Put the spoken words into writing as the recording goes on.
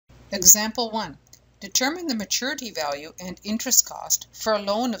Example 1. Determine the maturity value and interest cost for a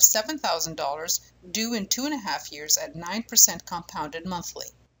loan of $7,000 due in 2.5 years at 9% compounded monthly.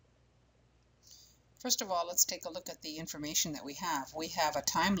 First of all, let's take a look at the information that we have. We have a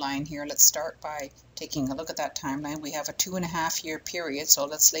timeline here. Let's start by taking a look at that timeline. We have a 2.5 year period, so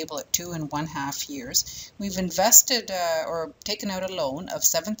let's label it 2.5 years. We've invested or taken out a loan of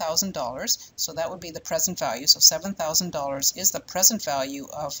 $7,000, so that would be the present value. So $7,000 is the present value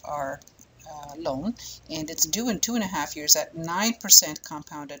of our loan, and it's due in 2.5 years at 9%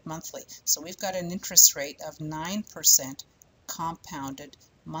 compounded monthly. So we've got an interest rate of 9% compounded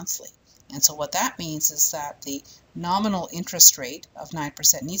monthly. And so what that means is that the nominal interest rate of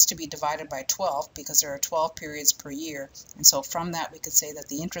 9% needs to be divided by 12 because there are 12 periods per year. And so from that we could say that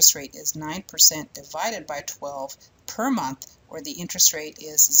the interest rate is 9% divided by 12 per month, or the interest rate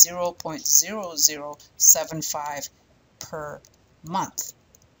is 0.0075 per month.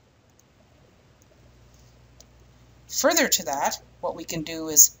 Further to that, what we can do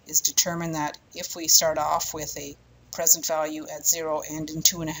is determine that if we start off with a present value at 0 and in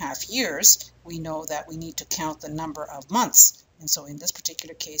 2.5 years, we know that we need to count the number of months. And so in this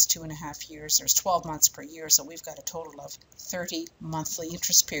particular case, 2.5 years, there's 12 months per year, so we've got a total of 30 monthly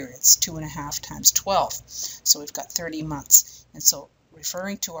interest periods, 2.5 times 12. So we've got 30 months. And so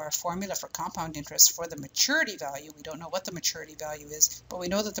referring to our formula for compound interest for the maturity value, we don't know what the maturity value is, but we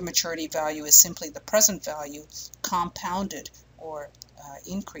know that the maturity value is simply the present value compounded or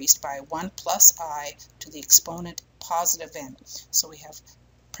increased by 1 plus I to the exponent positive n. So we have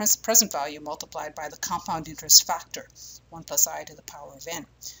present value multiplied by the compound interest factor, 1 plus I to the power of n.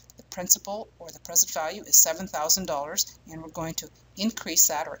 The principal or the present value is $7,000, and we're going to increase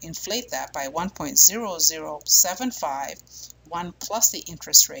that or inflate that by 1.0075, 1 plus the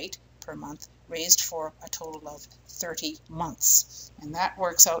interest rate per month, raised for a total of 30 months. And that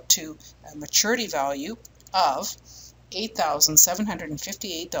works out to a maturity value of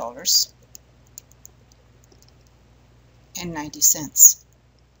 $8,758.90.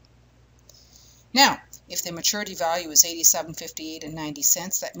 Now, if the maturity value is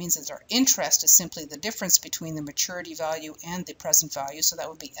 $87.58.90, that means that our interest is simply the difference between the maturity value and the present value, so that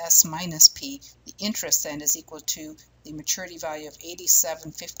would be S minus P. The interest then is equal to the maturity value of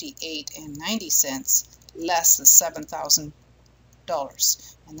 $87.58.90 less the $7,000.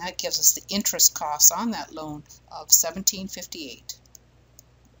 And that gives us the interest costs on that loan of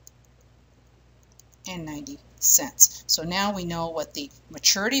 $17.58.90. So now we know what the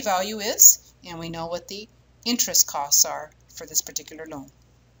maturity value is, and we know what the interest costs are for this particular loan.